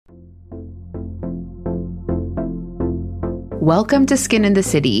Welcome to Skin in the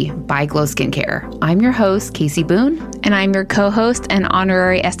City by Glow Skincare. I'm your host, Casey Boone. And I'm your co-host and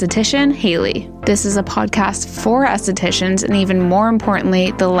honorary esthetician, Haley. This is a podcast for estheticians and even more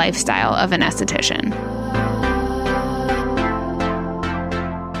importantly, the lifestyle of an esthetician.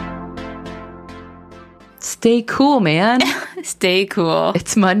 Stay cool, man. Stay cool.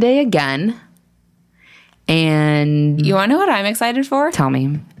 It's Monday again. And you want to know what I'm excited for? Tell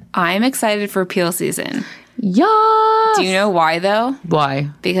me. I'm excited for peel season. Yes! Do you know why, though? Why?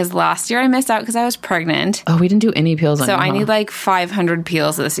 Because last year I missed out because I was pregnant. Oh, we didn't do any peels on you, So I huh? need like 500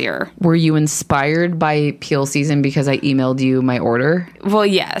 peels this year. Were you inspired by peel season because I emailed you my order? Well,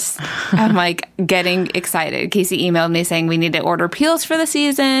 yes. I'm like getting excited. Casey emailed me saying we need to order peels for the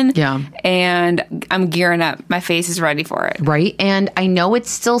season. Yeah. And I'm gearing up. My face is ready for it. Right? And I know it's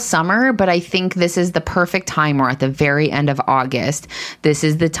still summer, but I think this is the perfect time. We're at the very end of August. This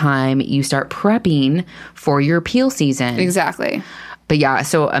is the time you start prepping for your peel season. Exactly. But yeah,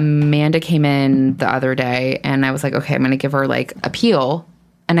 so Amanda came in the other day and I was like, okay, I'm going to give her like a peel.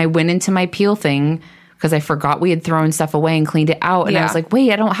 And I went into my peel thing because I forgot we had thrown stuff away and cleaned it out. And I was like,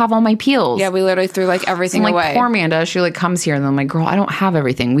 wait, I don't have all my peels. Yeah, we literally threw like everything away. Poor Amanda, she like comes here and I'm like, girl, I don't have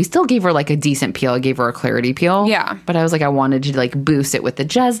everything. We still gave her like a decent peel. I gave her a clarity peel. Yeah. But I was like, I wanted to like boost it with the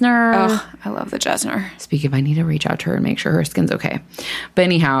Jesner. Oh, I love the Jesner. Speaking of, I need to reach out to her and make sure her skin's okay. But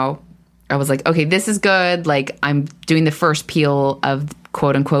anyhow, I was like, okay, this is good. Like, I'm doing the first peel of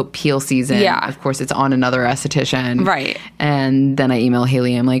quote unquote peel season. Yeah. Of course, it's on another esthetician. Right. And then I email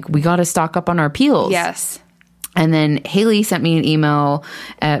Haley. I'm like, we got to stock up on our peels. Yes. And then Haley sent me an email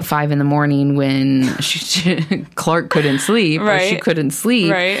at 5 a.m. when Clark couldn't sleep. Right. Or she couldn't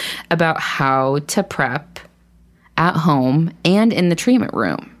sleep. Right. About how to prep at home and in the treatment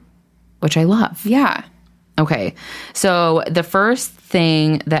room, which I love. Yeah. Okay, so the first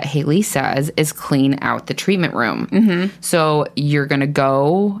thing that Haley says is clean out the treatment room. Mm-hmm. So you're going to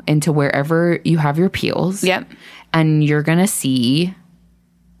go into wherever you have your peels. Yep. And you're going to see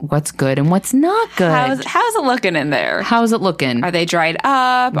what's good and what's not good. How's it looking in there? How's it looking? Are they dried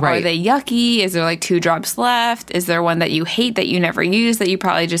up? Right. Are they yucky? Is there like 2 drops left? Is there one that you hate that you never use that you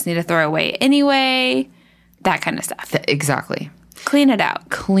probably just need to throw away anyway? That kind of stuff. Exactly. Clean it out.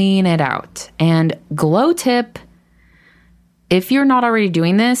 Clean it out. And glow tip, if you're not already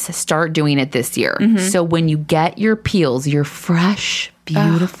doing this, start doing it this year. Mm-hmm. So when you get your peels, your fresh,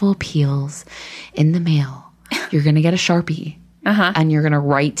 beautiful peels in the mail, you're going to get a Sharpie. And you're going to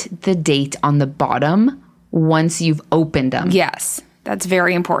write the date on the bottom once you've opened them. Yes. That's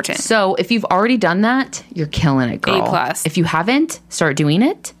very important. So if you've already done that, you're killing it, girl. A+. If you haven't, start doing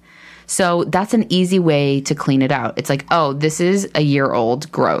it. So that's an easy way to clean it out. It's like, oh, this is a year old.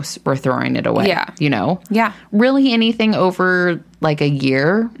 Gross. We're throwing it away. Yeah. You know? Yeah. Really anything over like a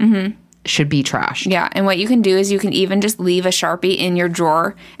year should be trashed. Yeah. And what you can do is you can even just leave a Sharpie in your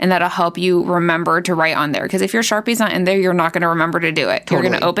drawer and that'll help you remember to write on there. Because if your Sharpie's not in there, you're not going to remember to do it. Totally. You're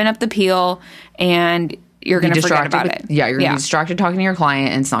going to open up the peel and you're going to forget about it. Yeah. You're going to be distracted talking to your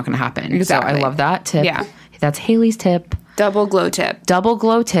client and it's not going to happen. Exactly. So I love that tip. Yeah. That's Haley's tip. Double glow tip. Double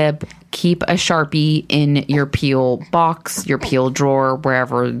glow tip. Keep a Sharpie in your peel box, your peel drawer,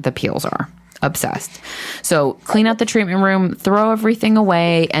 wherever the peels are. Obsessed. So clean out the treatment room, throw everything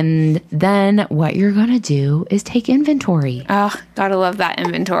away, and then what you're going to do is take inventory. Oh, gotta love that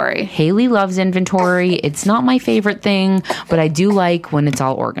inventory. Haley loves inventory. It's not my favorite thing, but I do like when it's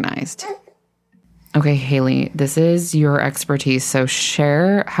all organized. Okay, Haley, this is your expertise, so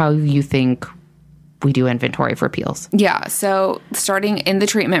share how you think we do inventory for peels. Yeah. So starting in the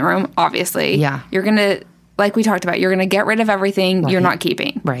treatment room, obviously. Yeah. You're going to, like we talked about, you're going to get rid of everything you're not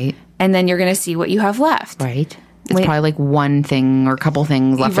keeping. Right. And then you're going to see what you have left. Right. It's probably like one thing or a couple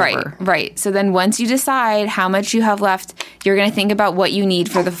things left over. Right. So then once you decide how much you have left, you're going to think about what you need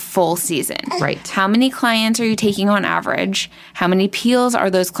for the full season. Right. How many clients are you taking on average? How many peels are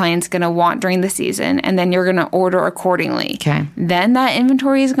those clients going to want during the season? And then you're going to order accordingly. Okay. Then that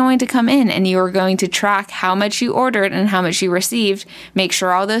inventory is going to come in and you are going to track how much you ordered and how much you received. Make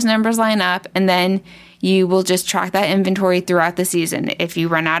sure all those numbers line up and then you will just track that inventory throughout the season. If you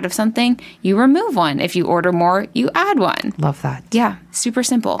run out of something, you remove one. If you order more, you add one. Love that. Yeah, super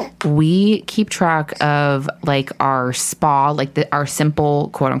simple. We keep track of like our spa, like our simple,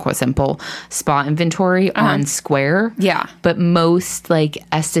 quote unquote simple spa inventory on Square. Yeah. But most like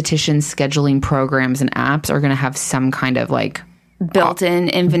esthetician scheduling programs and apps are going to have some kind of like built-in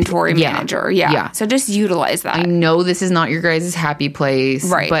inventory Yeah. manager. Yeah. Yeah. So just utilize that. I know this is not your guys' happy place,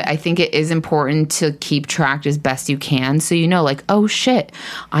 Right. but I think it is important to keep track as best you can so you know, like, oh shit,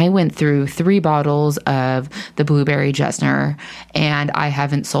 I went through 3 bottles of the Blueberry Jesner and I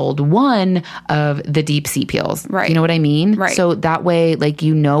haven't sold one of the deep sea peels. Right. You know what I mean? Right. So that way, like,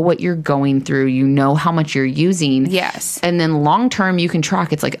 you know what you're going through, you know how much you're using. Yes. And then long term, you can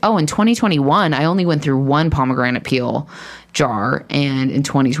track. It's like, oh, in 2021, I only went through 1 pomegranate peel jar, and in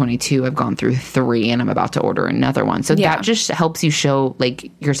 2022 I've gone through 3 and I'm about to order another one. So Yeah. that just helps you show like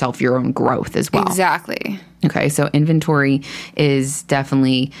yourself your own growth as well. Exactly. Okay, so inventory is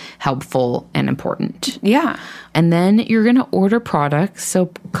definitely helpful and important. Yeah. And then you're going to order products so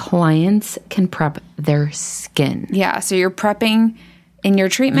clients can prep their skin. Yeah. So you're prepping in your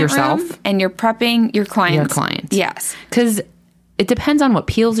treatment Yourself. room and you're prepping your clients. Your clients. Yes. Because it depends on what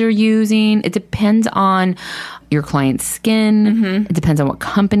peels you're using. It depends on your client's skin. It depends on what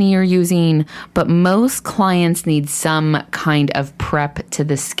company you're using. But most clients need some kind of prep to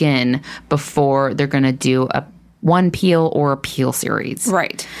the skin before they're going to do a one peel or a peel series.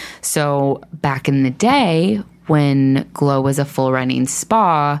 Right. So back in the day, when Glow was a full running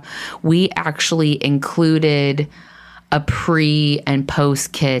spa, we actually included a pre and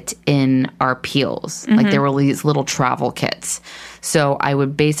post kit in our peels. Like there were these little travel kits. So I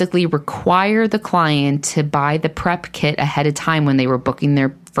would basically require the client to buy the prep kit ahead of time when they were booking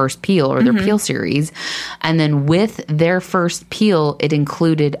their first peel or their peel series. And then with their first peel, it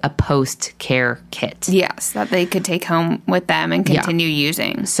included a post care kit. Yes. That they could take home with them and continue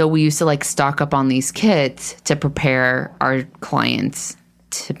using. So we used to like stock up on these kits to prepare our clients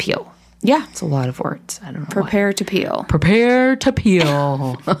to peel. Yeah. It's a lot of words. I don't know. Prepare to peel. Prepare to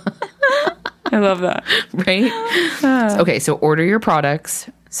peel. I love that. Right? Okay, so order your products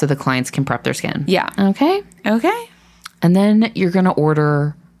so the clients can prep their skin. Yeah. Okay. Okay. And then you're going to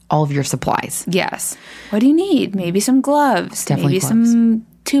order all of your supplies. Yes. What do you need? Maybe some gloves. Definitely maybe gloves. some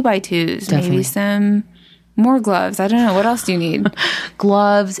 2x2s. Definitely. Maybe some more gloves. I don't know. What else do you need?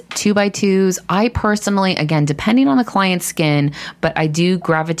 Gloves, 2x2s. I personally, again, depending on the client's skin, but I do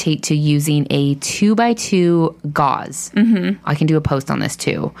gravitate to using a 2x2 gauze. I can do a post on this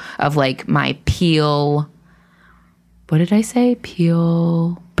too of like my peel. What did I say?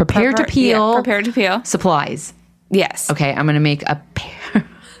 Peel. Prepare to peel. Yeah, prepare to peel. Supplies. Yes. Okay, I'm going to make a pair.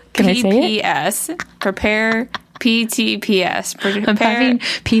 Can I say it? PPS. Prepare. PTPS. Prepare. I'm having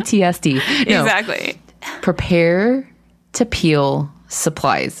PTSD. No, Exactly. prepare to peel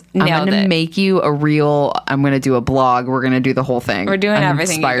supplies. I'm Nailed going to it. make you a reel. I'm going to do a blog. We're going to do the whole thing. We're doing I'm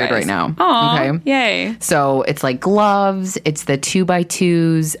everything. you inspired guys. right now. Aw, Okay. Yay. So it's like gloves, it's the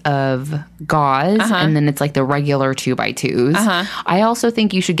 2x2s of gauze, and then it's like the regular 2x2s. I also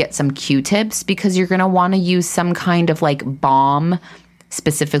think you should get some Q-tips because you're going to want to use some kind of like balm,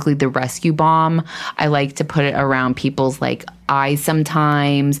 specifically the rescue balm. I like to put it around people's like eyes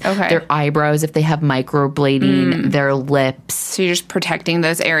sometimes, Okay. their eyebrows if they have microblading, their lips. So you're just protecting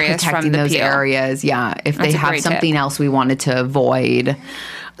those areas Protecting from the those peel. areas, yeah. If they That's a have great something tip. else we wanted to avoid,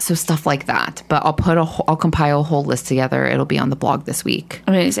 so stuff like that. But I'll compile a whole list together. It'll be on the blog this week.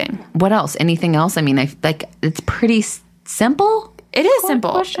 Amazing. What else? Anything else? I mean, I like it's pretty simple. It is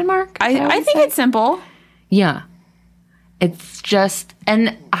simple. Question mark? I think it's simple. Yeah. It's just,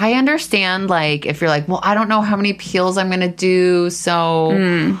 and I understand, like, if you're like, well, I don't know how many peels I'm going to do, so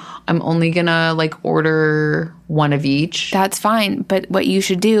I'm only going to, like, order one of each. That's fine. But what you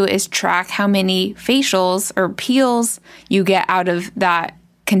should do is track how many facials or peels you get out of that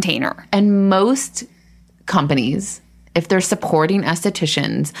container. And most companies, if they're supporting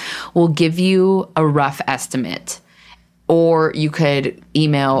estheticians, will give you a rough estimate. Or you could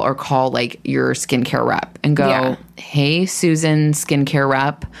email or call like your skincare rep and go, Yeah. hey, Susan, skincare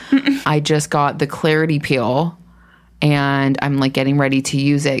rep, I just got the Clarity Peel and I'm like getting ready to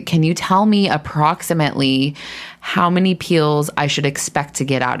use it. Can you tell me approximately how many peels I should expect to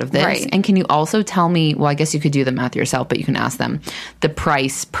get out of this? Right. And can you also tell me, well, I guess you could do the math yourself, but you can ask them the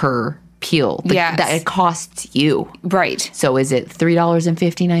price per peel Yes. that it costs you. Right. So is it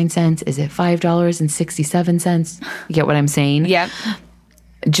 $3.59? Is it $5.67? You get what I'm saying? Yep.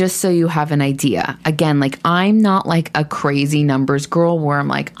 Just so you have an idea. Again, like I'm not like a crazy numbers girl where I'm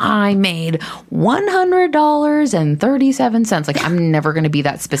like, I made $100.37. Like I'm never going to be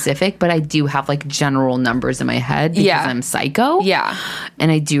that specific, but I do have like general numbers in my head because Yeah. I'm psycho. Yeah.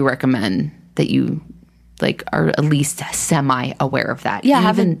 And I do recommend that you like are at least semi aware of that. Yeah,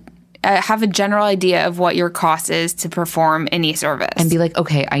 have Even have a general idea of what your cost is to perform any service. And be like,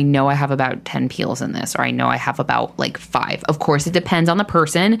 okay, I know I have about 10 peels in this, or I know I have about like 5. Of course, it depends on the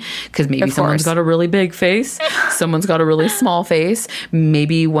person, because maybe someone's got a really big face, someone's got a really small face.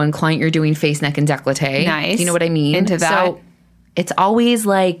 Maybe one client you're doing face, neck, and décolleté. Nice. You know what I mean? Into that. So it's always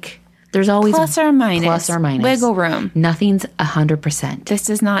like, there's always Plus or minus. Plus or minus. Wiggle room. Nothing's 100%. This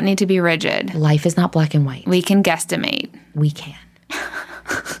does not need to be rigid. Life is not black and white. We can guesstimate. We can.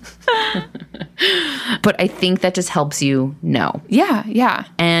 But I think that just helps you know. Yeah, yeah.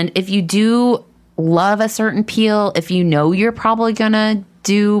 And if you do love a certain peel, if you know you're probably going to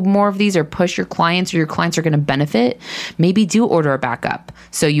do more of these or push your clients, or your clients are going to benefit, maybe do order a backup.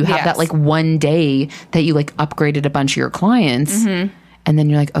 So you have that like one day that you like upgraded a bunch of your clients. And then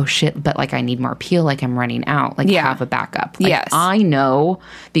you're like, oh shit, but like I need more peel, like I'm running out. Like have a backup. Like, I know,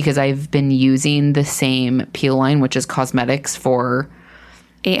 because I've been using the same peel line, which is Cosmetics, for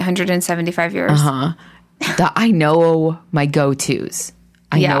 875 years. That I know my go-tos.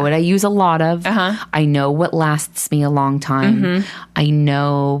 I know what I use a lot of. I know what lasts me a long time. I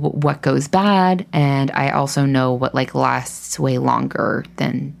know what goes bad, and I also know what like lasts way longer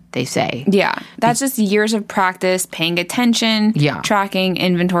than they say. Yeah. That's just years of practice, paying attention, tracking,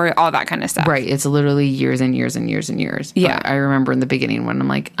 inventory, all that kind of stuff. Right. It's literally years and years and years and years. Yeah. But I remember in the beginning when I'm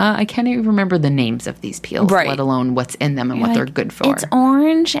like, I can't even remember the names of these peels, let alone what's in them and what they're good for. It's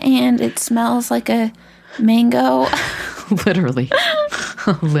orange and it smells like a mango. Literally.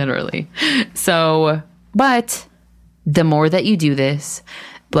 Literally. So, but the more that you do this,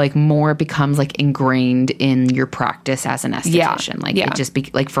 like more it becomes like ingrained in your practice as an esthetician. Like it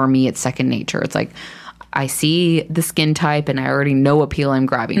just like for me, it's second nature. It's like I see the skin type and I already know what peel I'm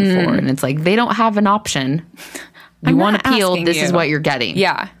grabbing for. And it's like, they don't have an option. You want a peel, this is what you're getting.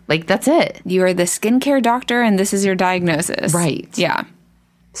 Yeah. Like that's it. You are the skincare doctor and this is your diagnosis. Right. Yeah.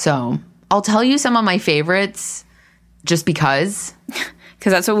 So I'll tell you some of my favorites just because.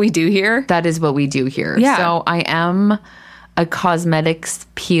 Because that's what we do here. That is what we do here. Yeah. So I am a Cosmetics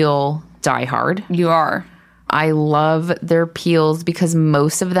peel diehard. You are. I love their peels because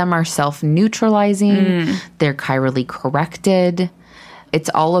most of them are self-neutralizing. They're chirally corrected. It's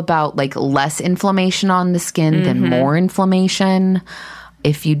all about like less inflammation on the skin than more inflammation.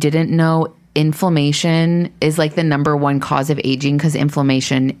 If you didn't know, inflammation is like the number one cause of aging because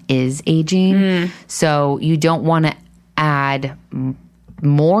inflammation is aging. So you don't want to add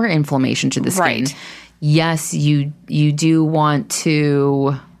more inflammation to the skin. Right. Yes, you do want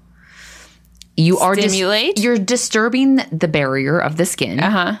to. You are stimulate. You're disturbing the barrier of the skin.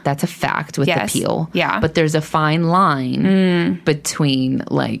 That's a fact with the peel. Yeah. But there's a fine line between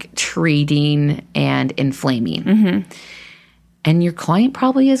like treating and inflaming. And your client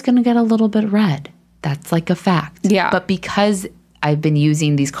probably is going to get a little bit red. That's like a fact. Yeah. But because I've been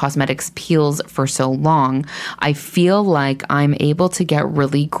using these Cosmetics peels for so long, I feel like I'm able to get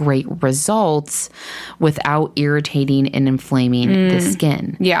really great results without irritating and inflaming the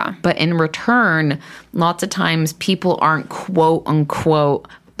skin. Yeah. But in return, lots of times people aren't quote unquote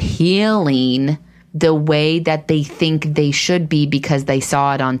peeling the way that they think they should be because they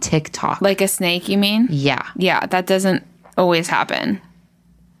saw it on TikTok. Like a snake, you mean? Yeah. Yeah, that doesn't always happen.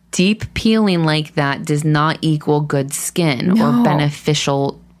 Deep peeling like that does not equal good skin or a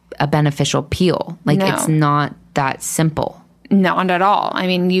beneficial peel. Like it's not that simple. Not at all. I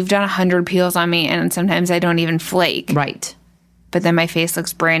mean, you've done 100 peels on me and sometimes I don't even flake. Right. But then my face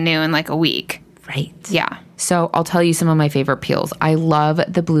looks brand new in like a week. Right. Yeah. So I'll tell you some of my favorite peels. I love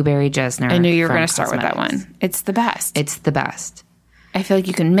the Blueberry Jesner. I knew you were going to start with that one. It's the best. It's the best. I feel like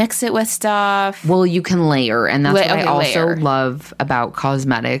you can mix it with stuff. Well, you can layer, and that's what I also layer. love about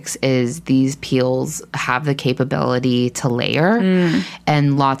Cosmetics is these peels have the capability to layer.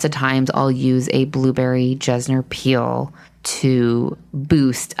 And lots of times I'll use a Blueberry Jesner peel to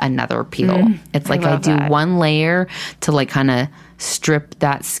boost another peel. It's like I do one layer to like kind of strip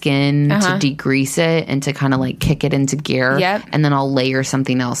that skin to degrease it and to kind of like kick it into gear. Yep. And then I'll layer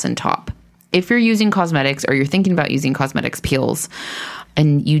something else on top. If you're using Cosmetics or you're thinking about using Cosmetics peels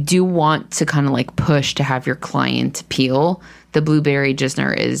and you do want to kind of like push to have your client peel, the Blueberry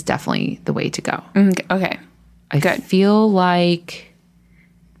Jesner is definitely the way to go. Okay. I feel like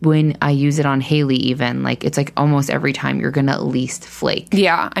when I use it on Haley even, like it's like almost every time you're going to at least flake.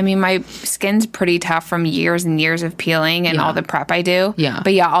 Yeah. I mean, my skin's pretty tough from years and years of peeling and all the prep I do. Yeah.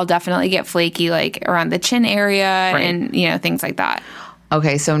 But yeah, I'll definitely get flaky like around the chin area and, you know, things like that.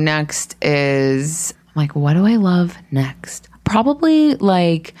 Okay, so next is, like, what do I love next? Probably,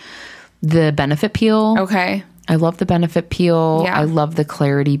 like, the Benefit peel. Okay. I love the Benefit peel. Yeah. I love the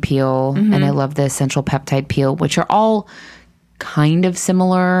Clarity peel. And I love the Essential Peptide peel, which are all kind of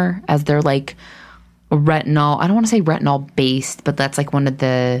similar as they're like retinol. I don't want to say retinol based, but that's like one of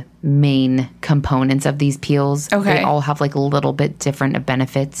the main components of these peels. Okay. They all have like a little bit different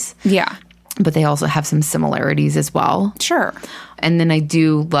benefits. Yeah. But they also have some similarities as well. Sure. And then I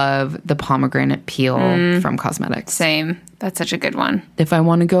do love the pomegranate peel from Cosmetics. Same. That's such a good one. If I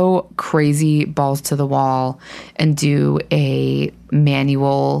want to go crazy balls to the wall and do a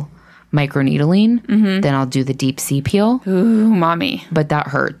manual microneedling, then I'll do the deep sea peel. Ooh, mommy. But that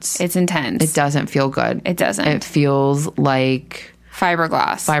hurts. It's intense. It doesn't feel good. It doesn't. It feels like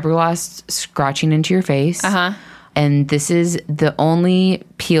fiberglass scratching into your face. Uh-huh. And this is the only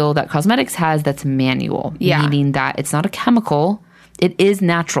peel that Cosmetics has that's manual, meaning that it's not a chemical. It is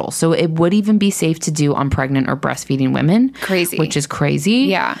natural. So it would even be safe to do on pregnant or breastfeeding women. Crazy. Which is crazy.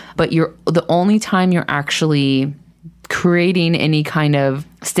 Yeah. But the only time you're actually creating any kind of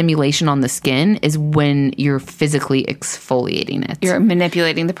stimulation on the skin is when you're physically exfoliating it. You're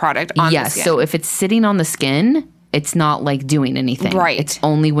manipulating the product on the skin. So if it's sitting on the skin, it's not like doing anything. Right. It's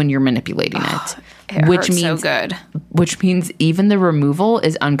only when you're manipulating it. It hurts so good. Which means even the removal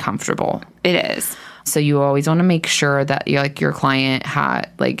is uncomfortable. It is. So you always want to make sure that your client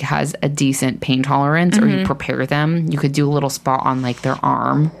has a decent pain tolerance, or you prepare them. You could do a little spot on like their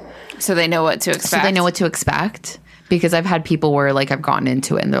arm, so they know what to expect. Because I've had people where like I've gotten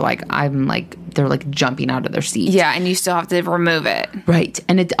into it and they're like jumping out of their seat. Yeah, and you still have to remove it. Right.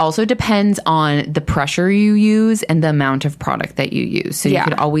 And it also depends on the pressure you use and the amount of product that you use. So you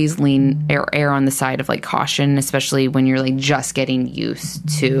could always err on the side of like caution, especially when you're like just getting used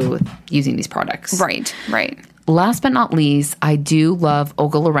to using these products. Right. Last but not least, I do love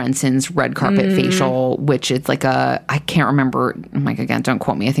Olga Lorenzen's Red Carpet Facial, which is like I can't remember. I'm like, again, don't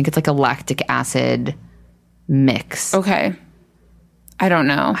quote me. I think it's like a lactic acid mix. Okay. I don't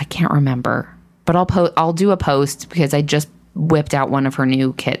know. I can't remember. But I'll do a post because I just whipped out one of her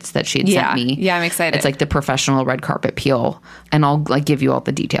new kits that she had sent me. Yeah, I'm excited. It's like the professional red carpet peel. And I'll like give you all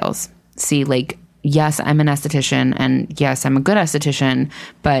the details. See, like, yes, I'm an esthetician and yes, I'm a good esthetician,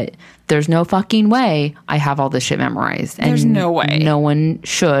 but there's no fucking way I have all this shit memorized. And there's no way. No one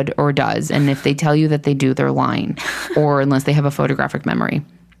should or does. And if they tell you that they do, they're lying. Or unless they have a photographic memory.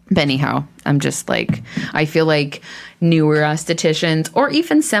 But anyhow, I'm just like, I feel like newer estheticians or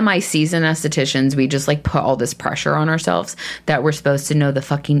even semi-seasoned estheticians, we just like put all this pressure on ourselves that we're supposed to know the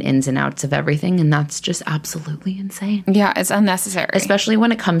fucking ins and outs of everything. And that's just absolutely insane. Yeah, it's unnecessary. Especially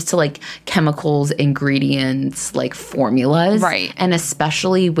when it comes to like chemicals, ingredients, like formulas. Right. And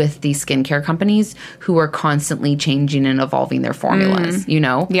especially with these skincare companies who are constantly changing and evolving their formulas, you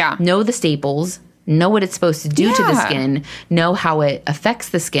know? Yeah. Know the staples. Know what it's supposed to do to the skin, know how it affects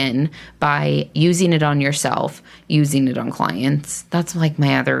the skin by using it on yourself, using it on clients. That's like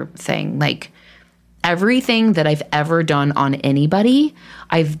my other thing. Like everything that I've ever done on anybody,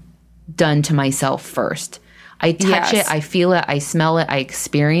 I've done to myself first. I touch it, I feel it, I smell it, I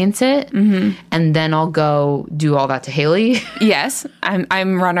experience it, and then I'll go do all that to Haley. Yes,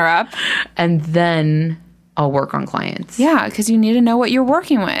 I'm runner up. And then I'll work on clients. Yeah, because you need to know what you're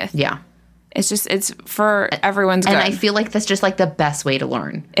working with. Yeah. It's for everyone's good. And I feel like that's just like the best way to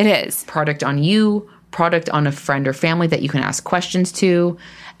learn. It is. Product on you, product on a friend or family that you can ask questions to,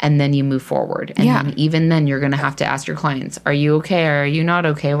 and then you move forward. And then even then you're going to have to ask your clients, are you okay? Or are you not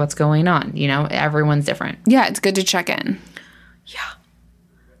okay? What's going on? You know, everyone's different. Yeah, it's good to check in. Yeah.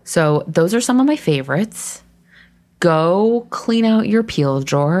 So those are some of my favorites. Go clean out your peel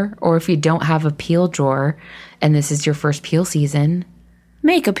drawer, or if you don't have a peel drawer and this is your first peel season,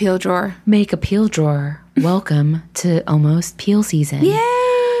 make a peel drawer. Make a peel drawer. Welcome to almost peel season.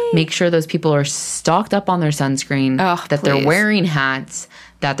 Yay! Make sure those people are stocked up on their sunscreen, that they're wearing hats,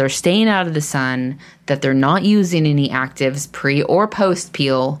 that they're staying out of the sun, that they're not using any actives pre or post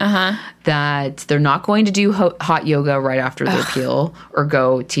peel, that they're not going to do hot yoga right after their peel or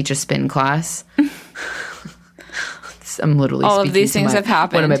go teach a spin class. I'm literally all of these things have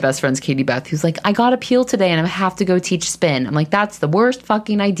happened. One of my best friends, Katie Beth, who's like, I got a peel today and I have to go teach spin. I'm like, that's the worst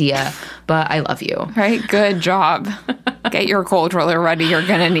fucking idea, but I love you. Right? Good job. Get your cold roller ready. You're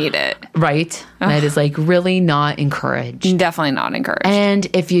going to need it. Right? That is like really not encouraged. Definitely not encouraged. And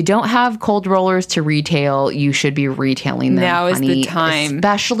if you don't have cold rollers to retail, you should be retailing them. Now is the time.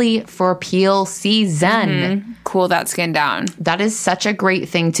 Especially for peel season. Cool that skin down. That is such a great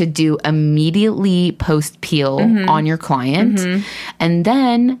thing to do immediately post peel on your client. And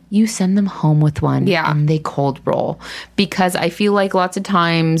then you send them home with one and they cold roll. Because I feel like lots of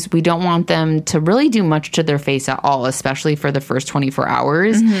times we don't want them to really do much to their face at all, especially for the first 24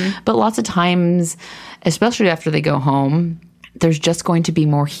 hours. But lots of times, especially after they go home, there's just going to be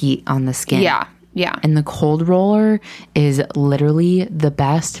more heat on the skin. Yeah. Yeah. And the cold roller is literally the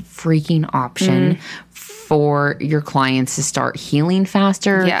best freaking option for your clients to start healing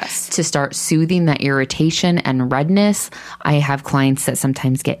faster, Yes. to start soothing that irritation and redness. I have clients that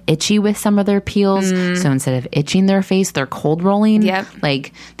sometimes get itchy with some of their peels. So instead of itching their face, they're cold rolling. Yep.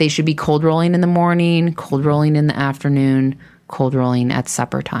 Like they should be cold rolling in the morning, cold rolling in the afternoon, cold rolling at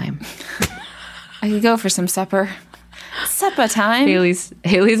supper time. I could go for some supper. Supper time.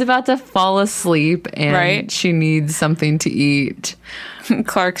 Haley's about to fall asleep and Right. she needs something to eat.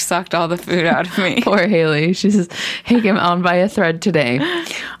 Clark sucked all the food out of me. Poor Haley. She says, hanging on by a thread today.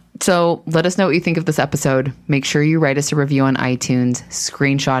 So let us know what you think of this episode. Make sure you write us a review on iTunes,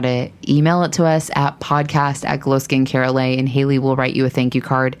 screenshot it, email it to us at podcast@glowskincarela, and Haley will write you a thank you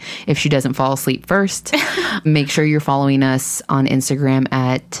card if she doesn't fall asleep first. Make sure you're following us on Instagram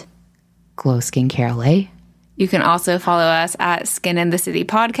at glowskincarela. You can also follow us at Skin in the City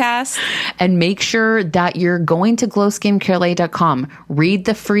Podcast. And make sure that you're going to glowskincarela.com. Read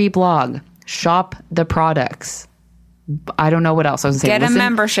the free blog. Shop the products. I don't know what else I was going to say. Get a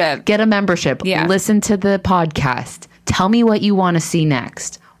membership. Get a membership. Yeah. Listen to the podcast. Tell me what you want to see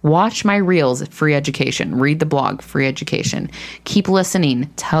next. Watch my reels, free education. Read the blog, free education. Keep listening.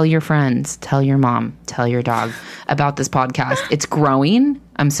 Tell your friends, tell your mom, tell your dog about this podcast. It's growing.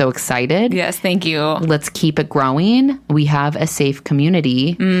 I'm so excited. Yes, thank you. Let's keep it growing. We have a safe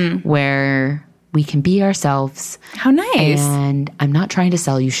community where we can be ourselves. How nice. And I'm not trying to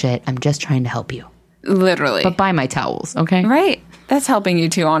sell you shit. I'm just trying to help you. Literally. But buy my towels, okay? Right. That's helping you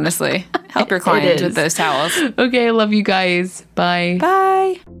too, honestly. Help your clients is. with those towels. Okay, I love you guys. Bye.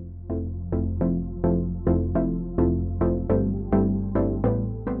 Bye.